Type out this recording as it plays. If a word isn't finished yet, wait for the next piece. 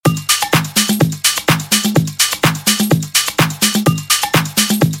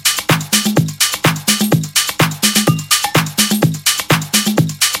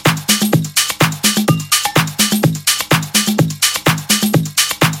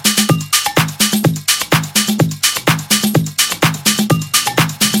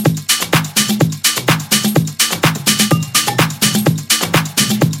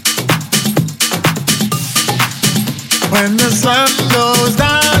when the sun goes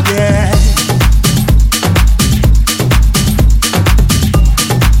down, yeah.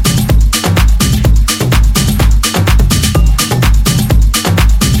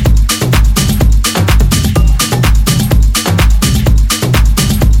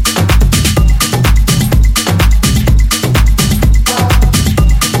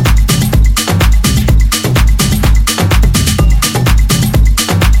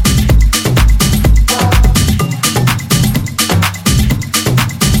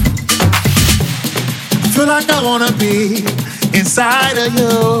 I wanna be inside of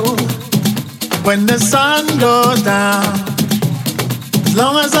you when the sun goes down. As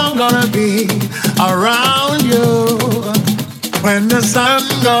long as I'm gonna be around you when the sun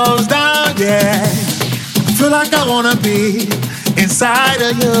goes down, yeah. I feel like I wanna be inside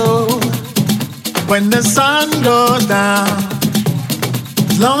of you when the sun goes down.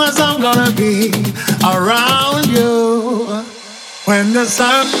 As long as I'm gonna be around you when the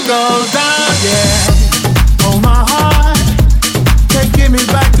sun goes down, yeah. Oh, my heart can't get me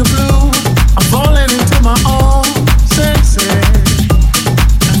back to blue. I'm falling into my own senses.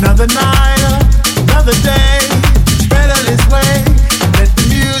 Another night, another day. It's better this way. Let the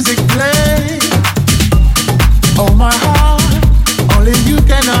music play. Oh, my heart, only you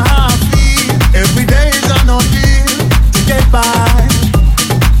can know how I feel. Every day is an ordeal to get by.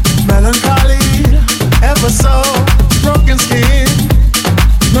 Melancholy, ever so broken skin,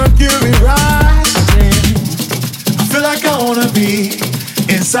 mercury rising. Feel like I wanna be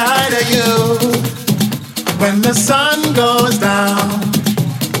inside of you when the sun goes down.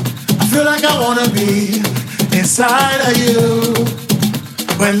 I feel like I wanna be inside of you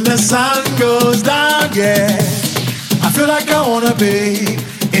when the sun goes down, yeah. I feel like I wanna be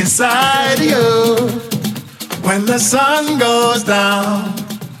inside of you when the sun goes down.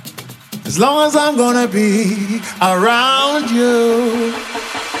 As long as I'm gonna be around you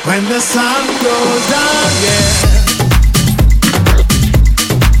when the sun goes down, yeah.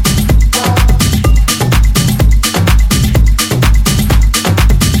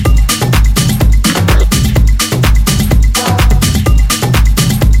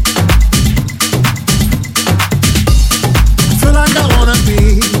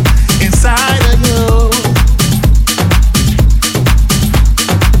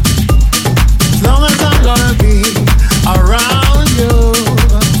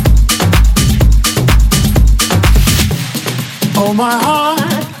 My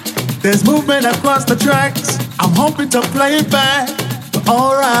heart, there's movement across the tracks. I'm hoping to play it back, but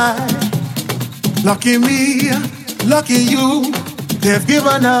alright. Lucky me, lucky you. They've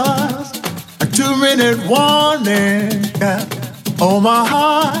given us a 2-minute warning. Oh, my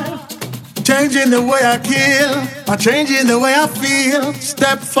heart, changing the way I kill, by changing the way I feel.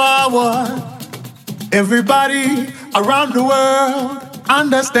 Step forward. Everybody around the world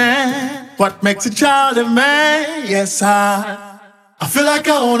understand what makes a child a man. Yes, I feel like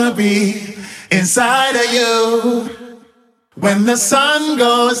I wanna be inside of you when the sun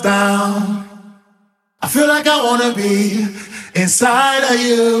goes down. I feel like I wanna be inside of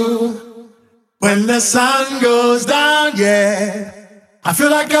you when the sun goes down, yeah. I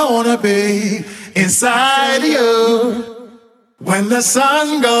feel like I wanna be inside of you when the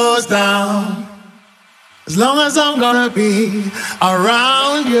sun goes down. As long as I'm gonna be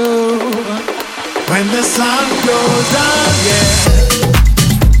around you when the sun goes down, yeah.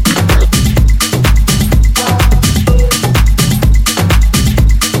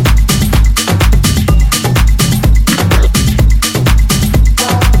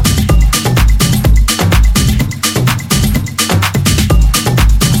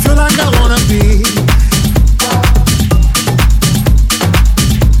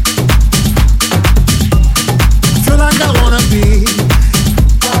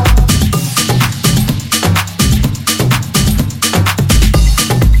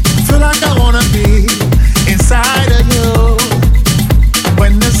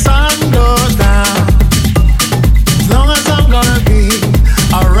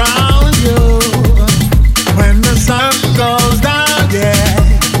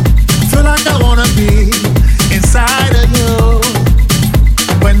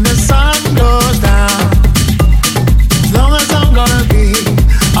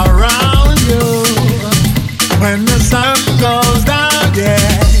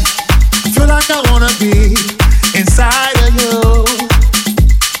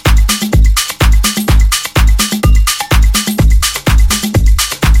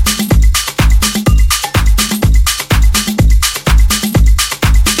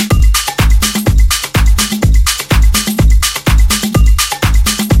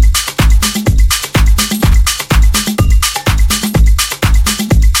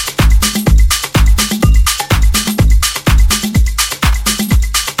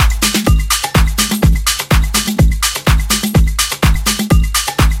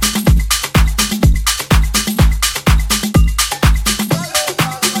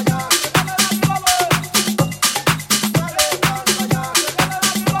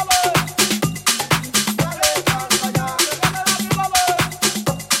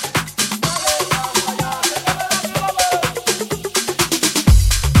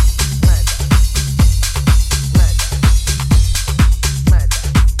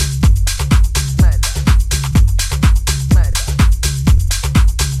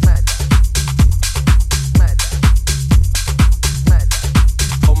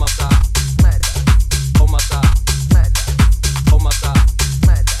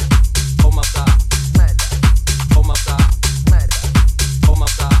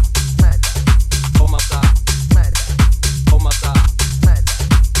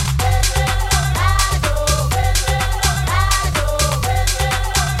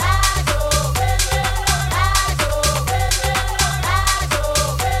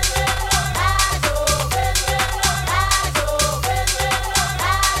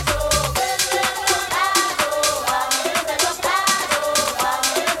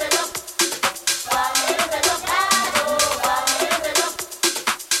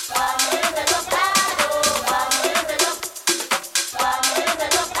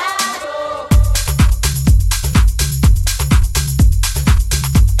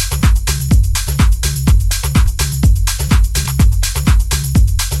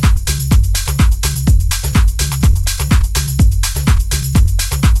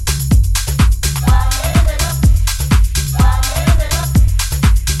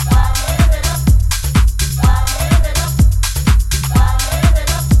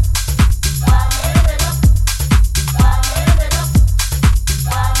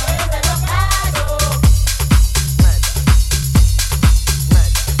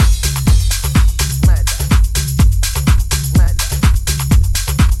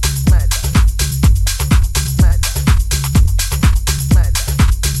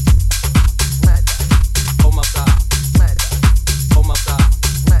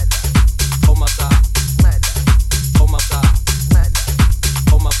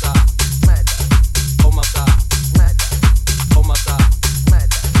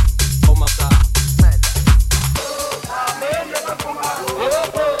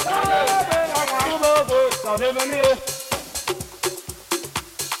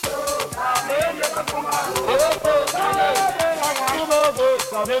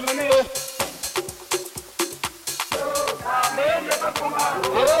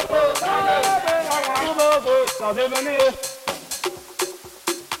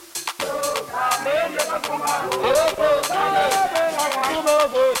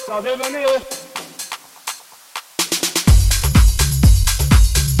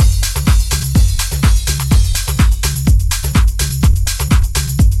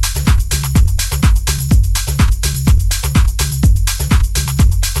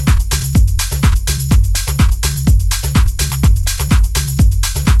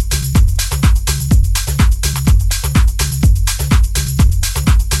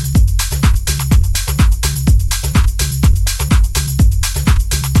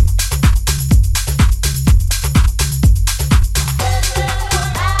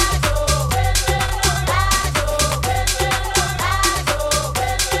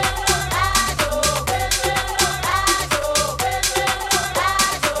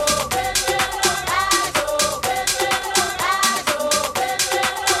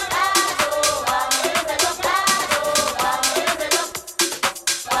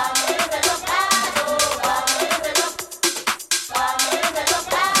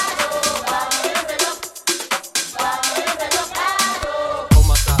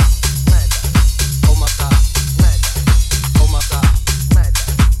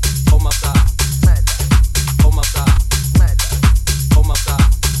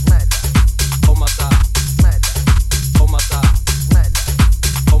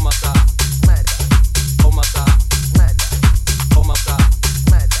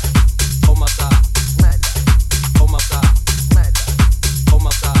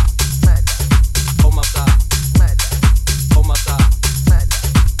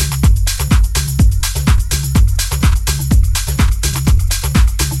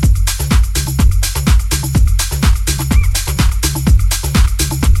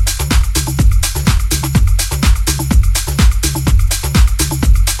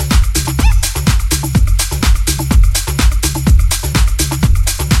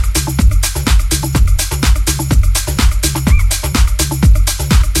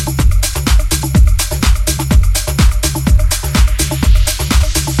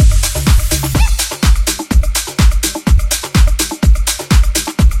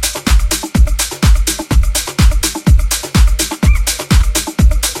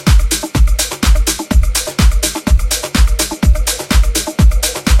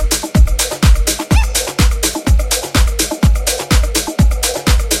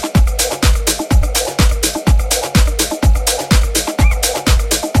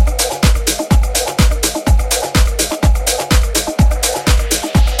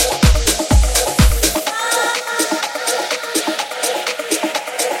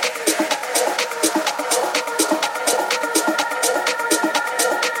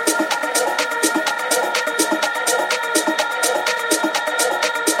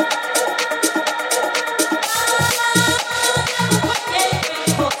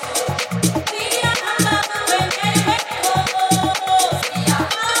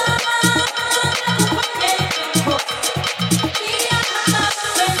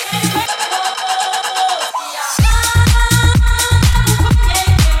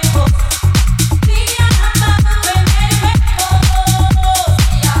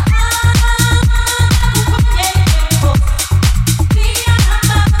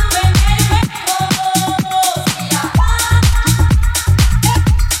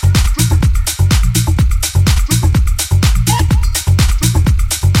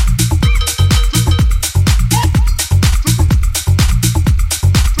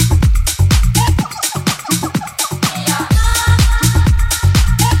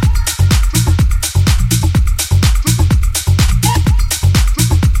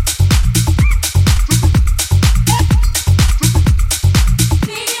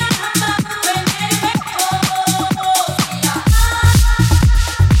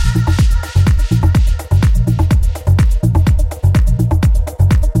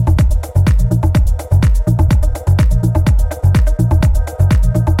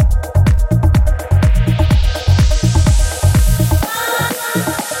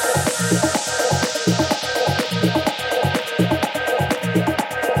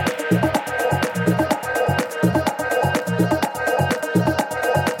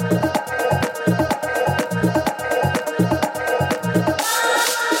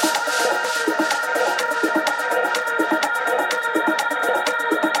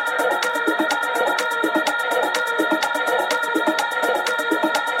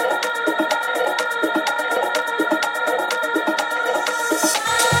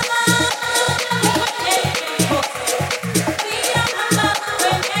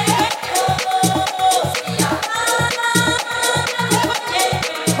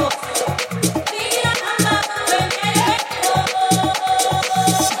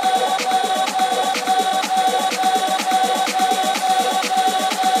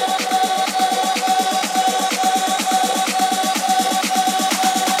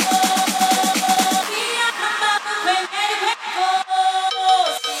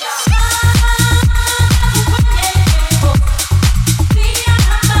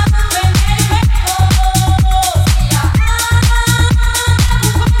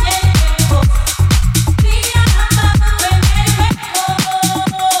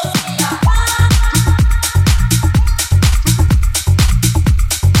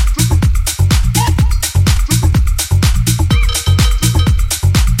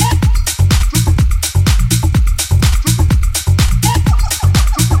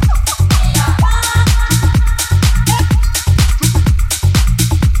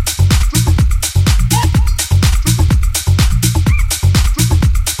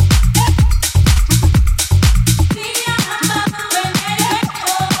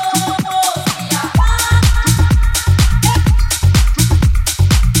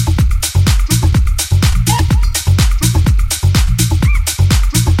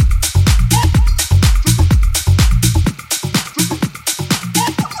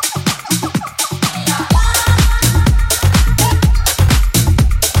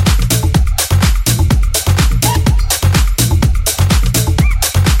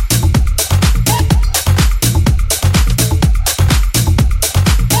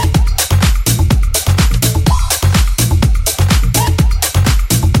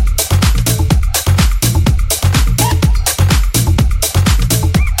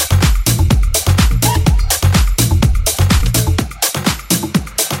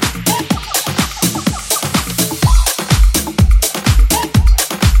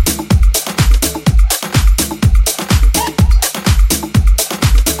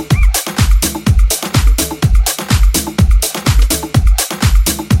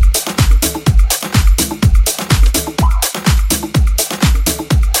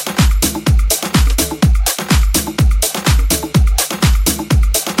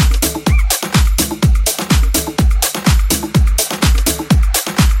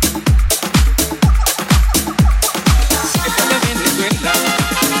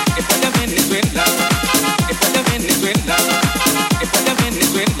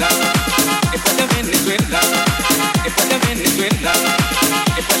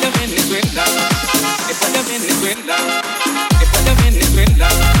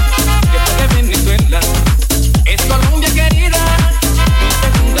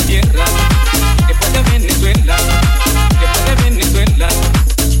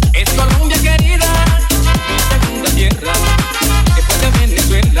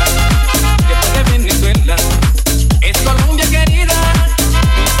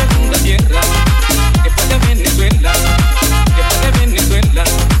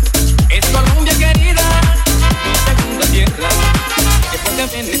 de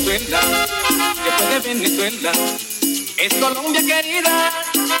Venezuela, después de Venezuela, es Colombia querida,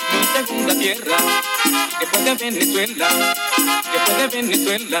 mi segunda tierra. Después de Venezuela, después de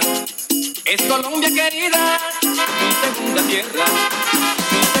Venezuela, es Colombia querida, mi segunda tierra,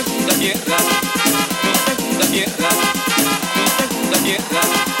 mi segunda tierra, mi segunda tierra, mi segunda tierra,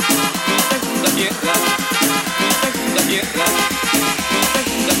 mi segunda tierra, mi segunda tierra, mi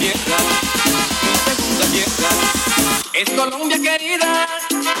segunda tierra, mi segunda tierra, es Colombia querida,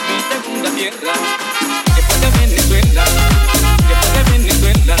 mi segunda tierra. Después de Venezuela, después de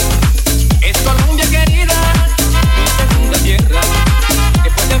Venezuela, es Colombia querida, mi segunda tierra.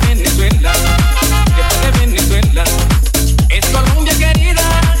 Después de Venezuela, después de Venezuela, es Colombia querida,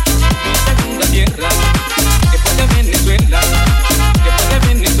 mi segunda tierra. Después de Venezuela, después de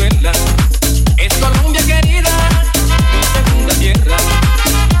Venezuela, es Colombia querida, mi segunda tierra.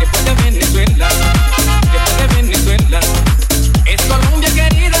 Después de Venezuela, después de Venezuela, es Colombia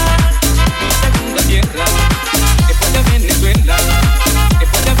querida, mi segunda tierra.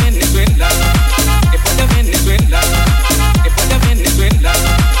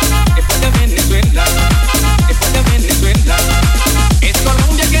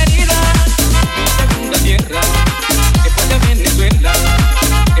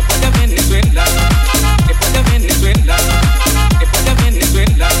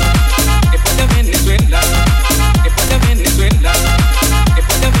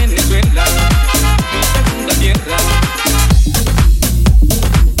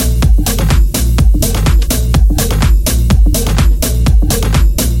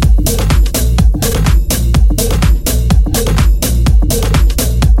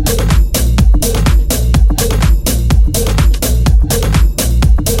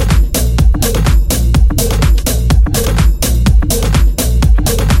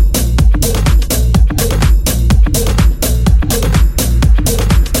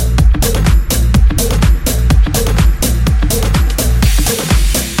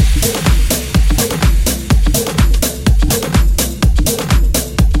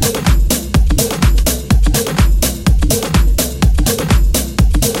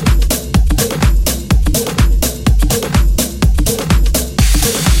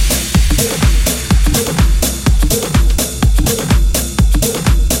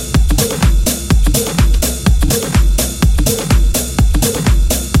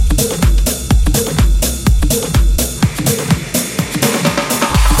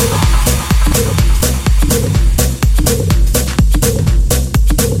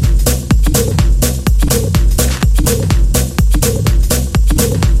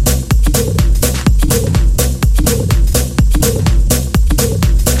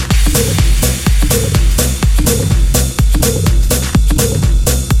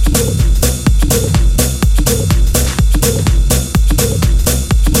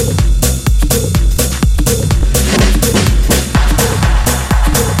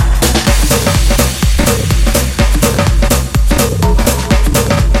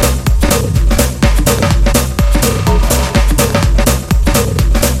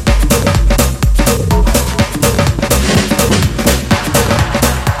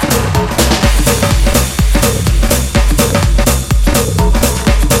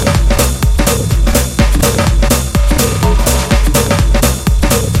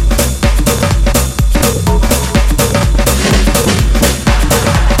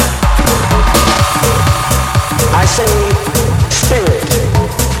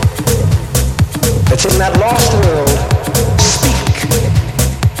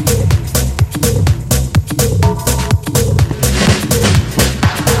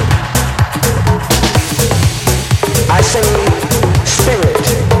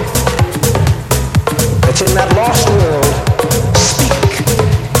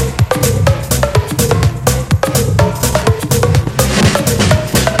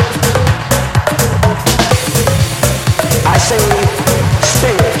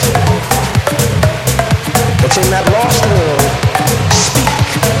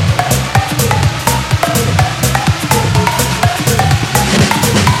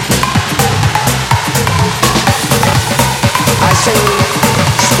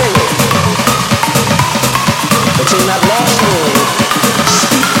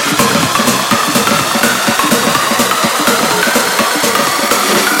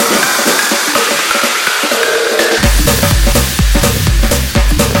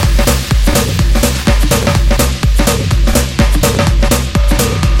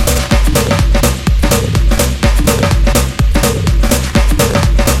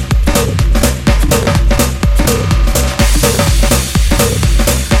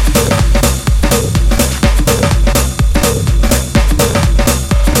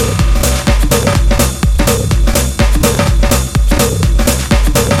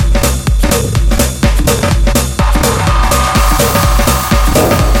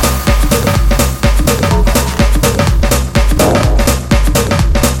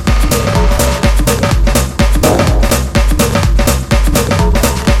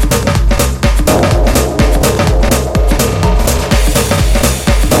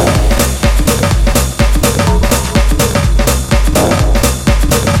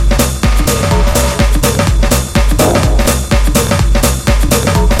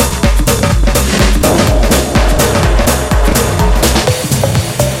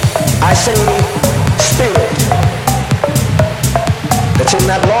 in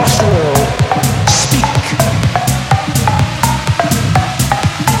that lost world, speak.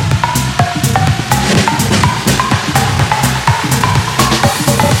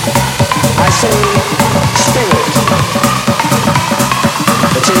 I say